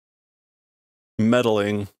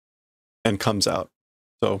 meddling, and comes out.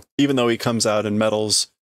 So even though he comes out and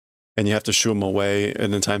meddles, and you have to shoo him away,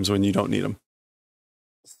 and in times when you don't need him.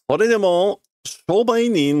 それでも商売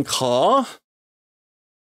人か?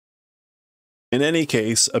 In any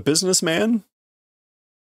case, a businessman?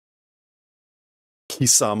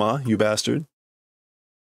 Kisama, you bastard.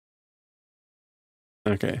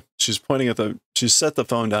 Okay, she's pointing at she set the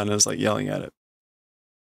phone down and is like yelling at it.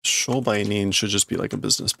 商売人 should just be like a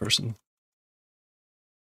business person.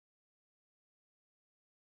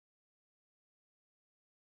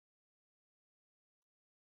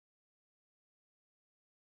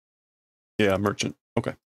 Yeah, merchant.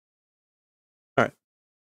 Okay. All right.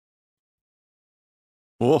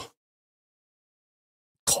 Oh.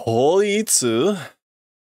 こいつ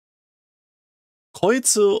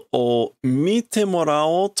を見てもら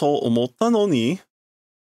おうと思ったのに.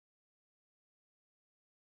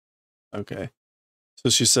 Okay. So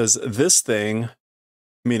she says this thing,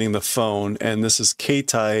 meaning the phone, and this is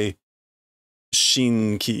Keitai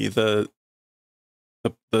Shinki, the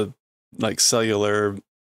like cellular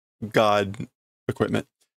god equipment.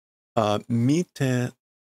 Mite,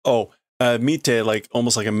 like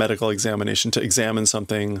almost like a medical examination, to examine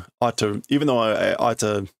something. Ought to, even though I ought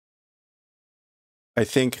to, I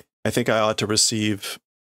think I ought to receive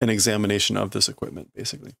an examination of this equipment,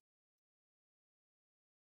 basically.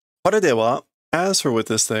 これでは, as for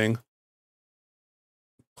with this thing,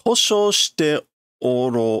 故障して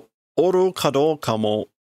おるかどうかも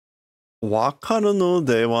わかるの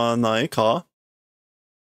ではないか?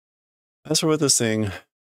 As for with this thing,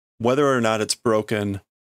 whether or not it's broken,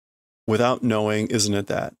 without knowing, isn't it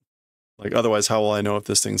that? Like, otherwise, how will I know if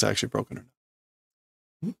this thing's actually broken or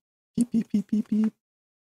not? Beep, beep, beep, beep, beep.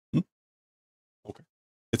 Okay.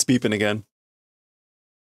 It's beeping again.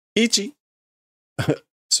 Ichi.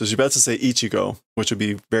 So she's about to say Ichigo, which would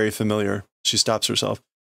be very familiar. She stops herself.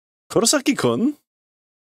 Kurosaki-kun?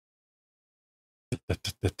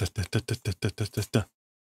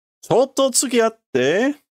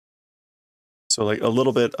 So like a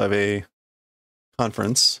little bit of a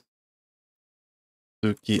conference.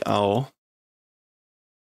 Tsuki-ao.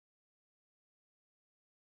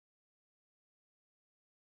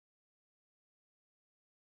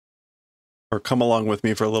 Or come along with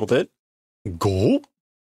me for a little bit. Go?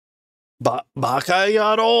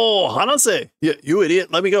 Bakayaro, hanase. You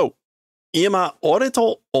idiot, let me go. Ima, ore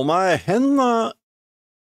to omae henna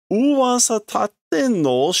uwasa tatte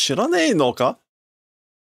no shiranei no ka?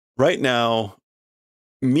 Right now,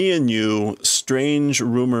 me and you, strange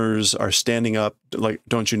rumors are standing up. Like,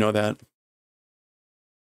 don't you know that?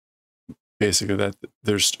 Basically, that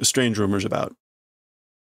there's strange rumors about.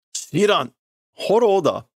 Shiran,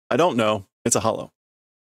 horoda. I don't know. It's a hollow.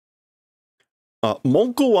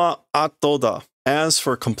 Monku wa ato da. As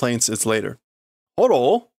for complaints, it's later.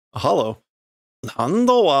 Horo, a hollow.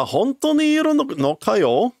 Nando wa honto ni iru no ka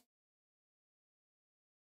yo?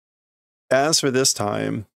 As for this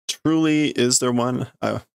time, truly, is there one?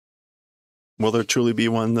 Will there truly be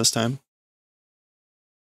one this time?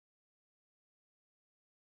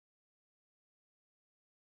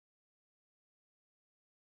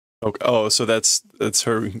 Okay. Oh, so that's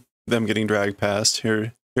them getting dragged past.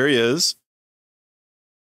 Here he is.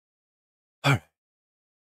 All right.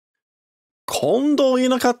 今度い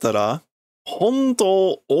なかったら、本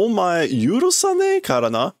当お前許さねえから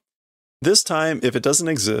な. This time, if it doesn't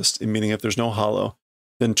exist, meaning if there's no hollow,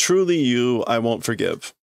 then truly you, I won't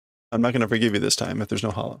forgive. I'm not going to forgive you this time if there's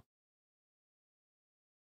no hollow.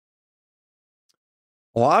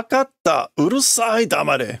 わかった、うるさい、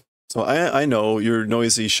黙れ. So I know, you're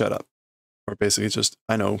noisy, shut up. Or basically just,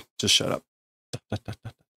 I know, just shut up.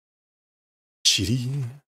 Chiri.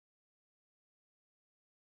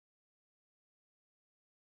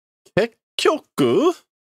 Kekkyoku?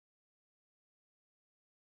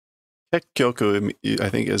 Kekkyoku, I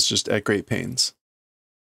think, is just at great pains.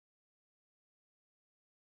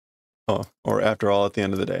 Oh, or after all, at the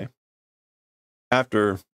end of the day.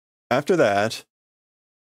 After that,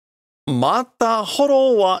 またホ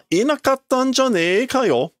ロはいなかったんじゃねえか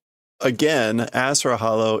よ. again, as for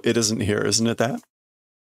Halo, it isn't here, isn't it that?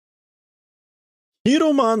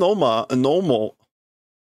 Hiruma nomo.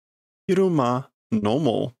 Hiruma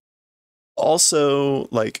nomo. Also,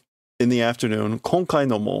 like, in the afternoon, konkai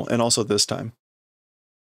nomo, and also this time.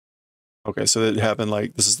 Okay, so it happened,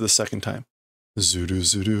 like, this is the second time. Zuru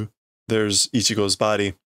zuru. There's Ichigo's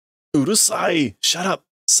body. Urusai! Shut up!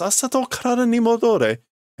 Sassato karada ni modore.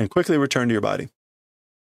 And quickly return to your body.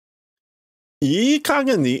 Ii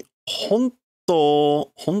kage ni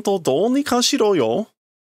honto do ni ka shiro yo.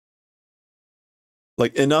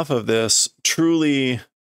 Like, enough of this. Truly,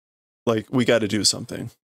 like, we got to do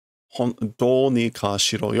something. Do ni ka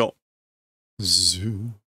shiro yo.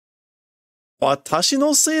 Zu. Watashi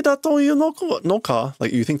no sei da to iu no ka?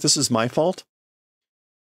 Like, you think this is my fault?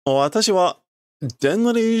 Watashi wa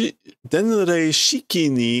denrei shiki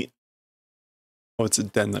ni. What's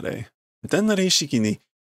it, denrei? Denrei shiki ni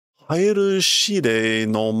haeru shirei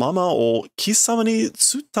no mama o kisama ni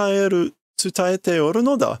tsutaete oru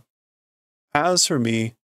no da. As for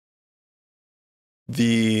me,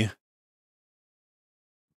 the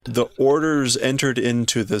orders entered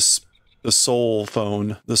into the soul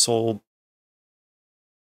phone, the soul,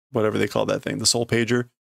 whatever they call that thing, the soul pager,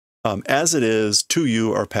 as it is to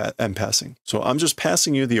you I'm passing. So I'm just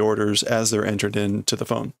passing you the orders as they're entered into the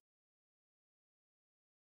phone.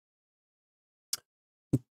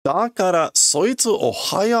 Dakara soitsu o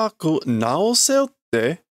hayaku naoseo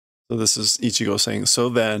te. So this is Ichigo saying, so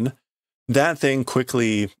then, that thing,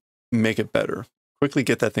 quickly make it better. Quickly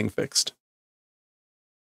get that thing fixed.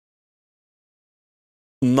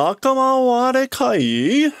 Nakama wa are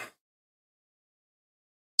kai?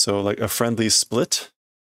 So, like, a friendly split.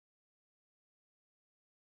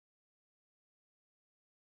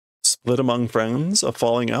 Split among friends, a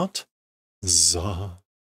falling out. Za.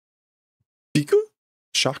 Biku?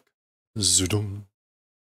 Shock. Zudum.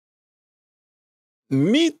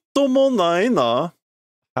 Mitomo nai na.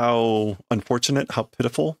 How unfortunate, how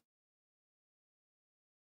pitiful.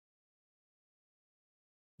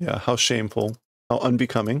 Yeah, how shameful, how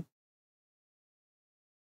unbecoming.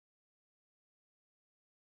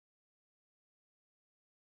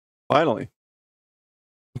 Finally.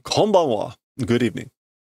 Konbanwa. Good evening.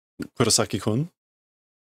 Kurosaki-kun.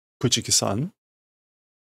 Kuchiki-san.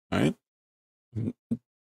 Right?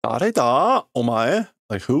 Dare da, omae?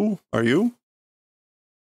 Like, who are you?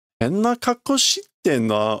 Henna kakko shite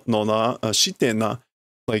na.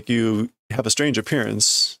 Like, you have a strange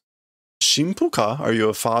appearance. Shimpuka? Are you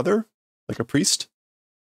a father? Like a priest?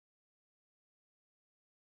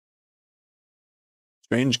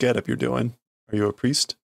 Strange getup you're doing. Are you a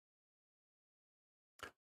priest?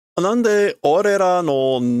 Nande orera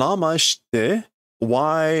no nama shite?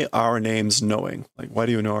 Why our names knowing? Like, why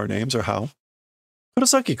do you know our names or how?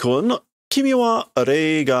 Kurosaki-kun, kimi wa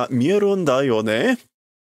rei ga mieru n da yo ne?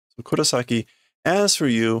 So Kurosaki, as for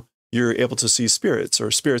you, you're able to see spirits,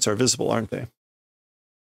 or spirits are visible, aren't they?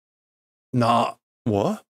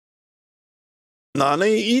 What?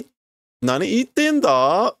 Nani itten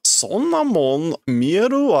da? Sonna mon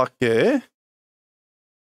mieru wake?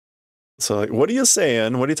 So, like, what are you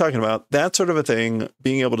saying? What are you talking about? That sort of a thing,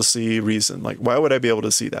 being able to see reason. Like, why would I be able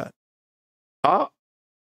to see that?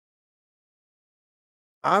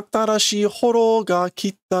 Atarashi horo ga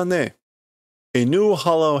kitta ne. A new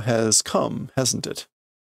hollow has come, hasn't it?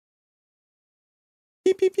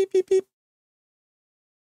 Beep, beep, beep, beep, beep.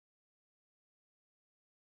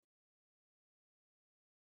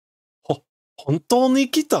 Hontou ni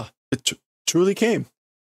kita. It truly came.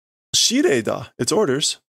 Shirei da. It's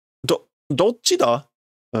orders. Dochi da?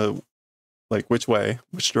 Like, which way?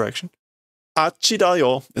 Which direction? Achi da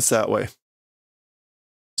yo. It's that way.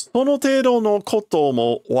 Sono teiro no koto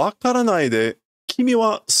mo wakaranai de, kimi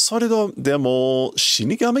wa sore de mo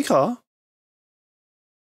shinigami ka?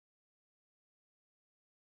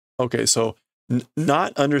 Okay, so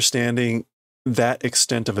not understanding that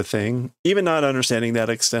extent of a thing, even not understanding that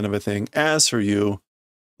extent of a thing, as for you,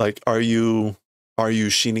 like, are you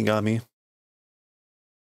Shinigami?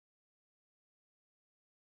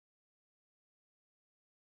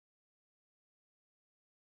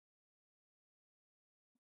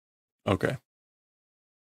 Okay.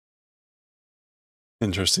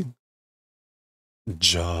 Interesting.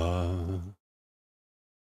 Ja.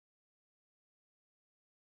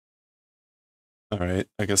 All right,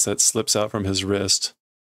 I guess that slips out from his wrist.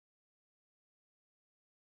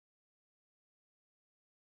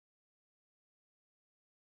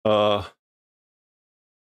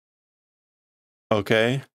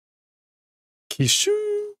 Okay.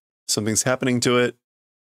 Kishu. Something's happening to it.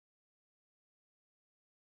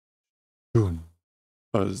 Boom.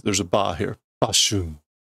 Oh, there's a ba here. Bashun.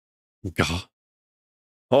 Ga.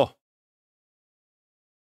 Oh.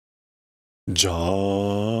 Ja.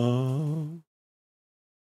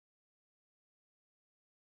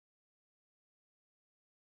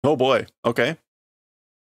 Oh boy. Okay.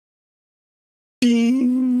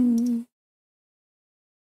 Ding.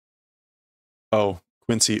 Oh,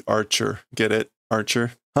 Quincy Archer. Get it?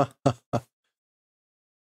 Archer.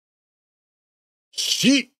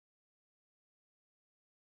 Sheet.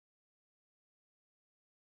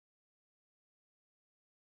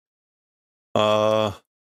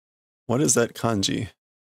 What is that kanji?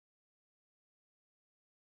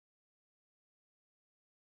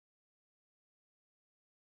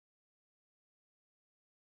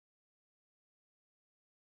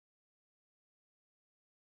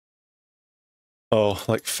 Oh,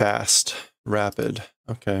 like fast, rapid.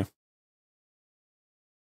 Okay.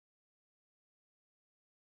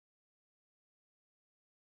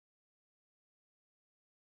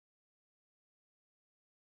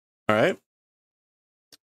 All right.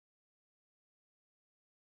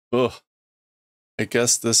 Ugh. I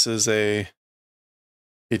guess this is a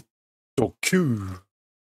doku.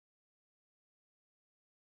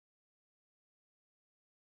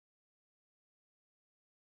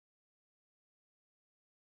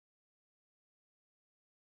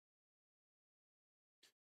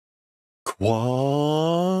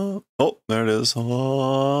 Qua. Oh, there it is.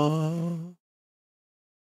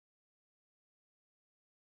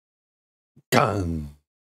 Gan.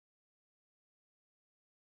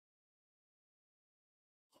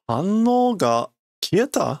 反応が消え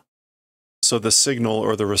た? So the signal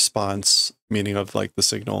or the response, meaning of like the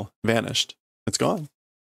signal, vanished. It's gone.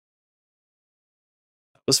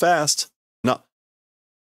 That was fast. No.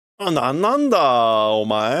 Nanda,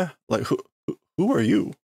 omae. Like, who are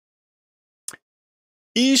you?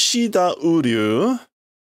 Ishida Uryu.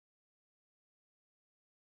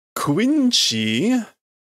 Quincy.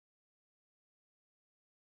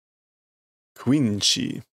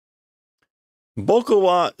 Boku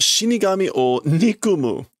wa shinigami o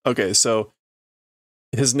nikumu. Okay, so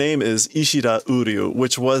his name is Ishida Uryu,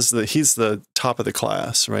 which was he's the top of the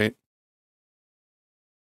class, right?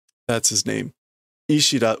 That's his name.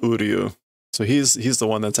 Ishida Uryu. So he's the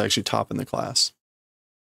one that's actually top in the class.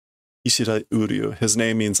 Ishida Uryu. His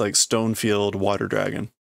name means like Stonefield Water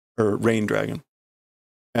Dragon or Rain Dragon.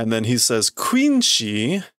 And then he says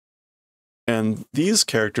Quincy, and these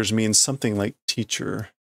characters mean something like teacher.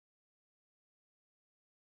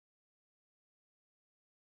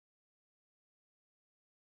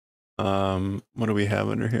 What do we have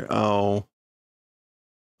under here? Oh,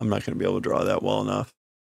 I'm not going to be able to draw that well enough.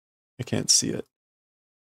 I can't see it.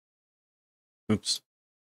 Oops.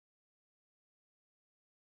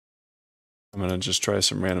 I'm going to just try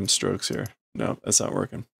some random strokes here. No, that's not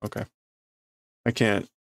working. Okay. I can't.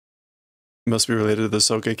 It must be related to the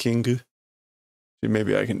Soke King.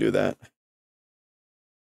 Maybe I can do that.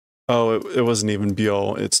 Oh, it wasn't even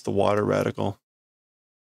Bio. It's the water radical.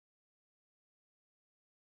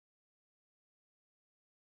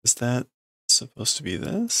 Is that supposed to be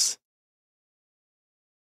this?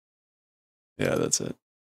 Yeah, that's it.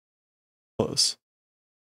 Close.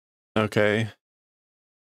 Okay.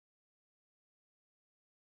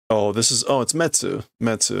 Oh, this is, oh, it's Metsu.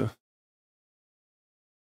 Metsu.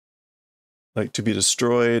 Like to be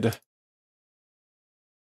destroyed.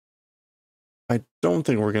 I don't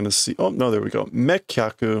think we're going to see, oh, no, there we go.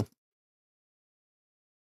 Mekyaku.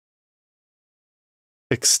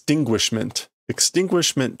 Extinguishment.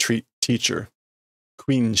 Extinguishment teacher.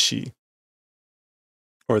 Quincy.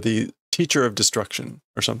 Or the teacher of destruction,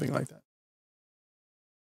 or something like that.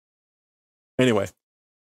 Anyway,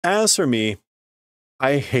 as for me,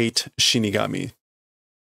 I hate Shinigami.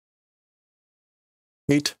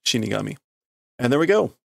 Hate Shinigami. And there we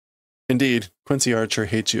go. Indeed, Quincy Archer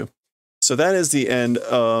hates you. So that is the end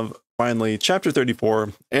of, finally, chapter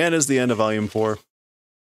 34, and is the end of volume 4.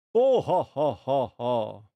 Oh, ha, ha, ha,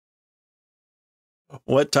 ha.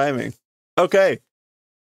 What timing? Okay.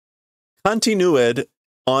 Continued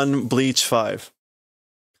on Bleach 5.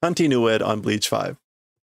 Continued on Bleach 5.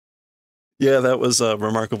 Yeah, that was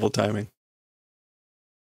remarkable timing.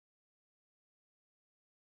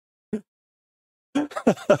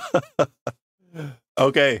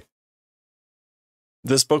 Okay.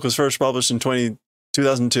 This book was first published in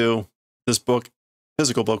 2002. This book,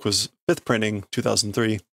 physical book, was 5th printing,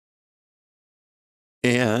 2003.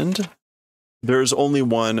 And there's only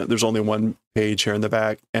one page here in the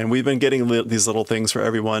back, and we've been getting these little things for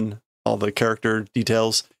everyone, all the character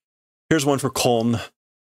details. Here's one for Koln.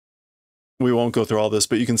 We won't go through all this,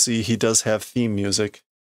 but you can see he does have theme music.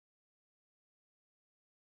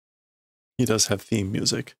 He does have theme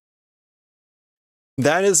music.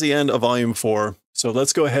 that is the end of Volume 4. So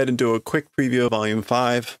let's go ahead and do a quick preview of Volume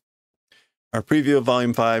 5. Our preview of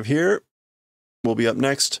Volume 5 here will be up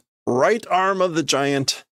next. Right Arm of the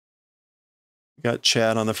Giant. We got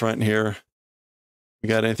Chad on the front here. We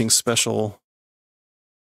got anything special?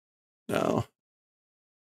 No.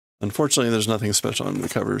 Unfortunately, there's nothing special on the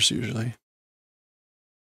covers usually.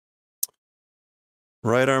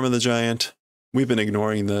 Right Arm of the Giant. We've been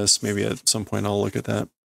ignoring this. Maybe at some point I'll look at that.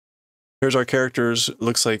 Here's our characters. It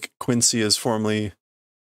looks like Quincy is formally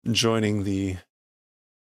joining the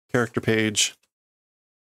character page.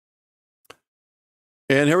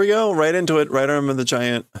 And here we go, right into it. Right Arm of the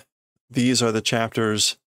Giant. These are the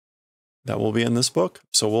chapters that will be in this book.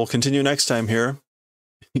 So we'll continue next time here.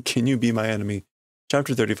 Can You Be My Enemy?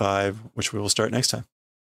 Chapter 35, which we will start next time.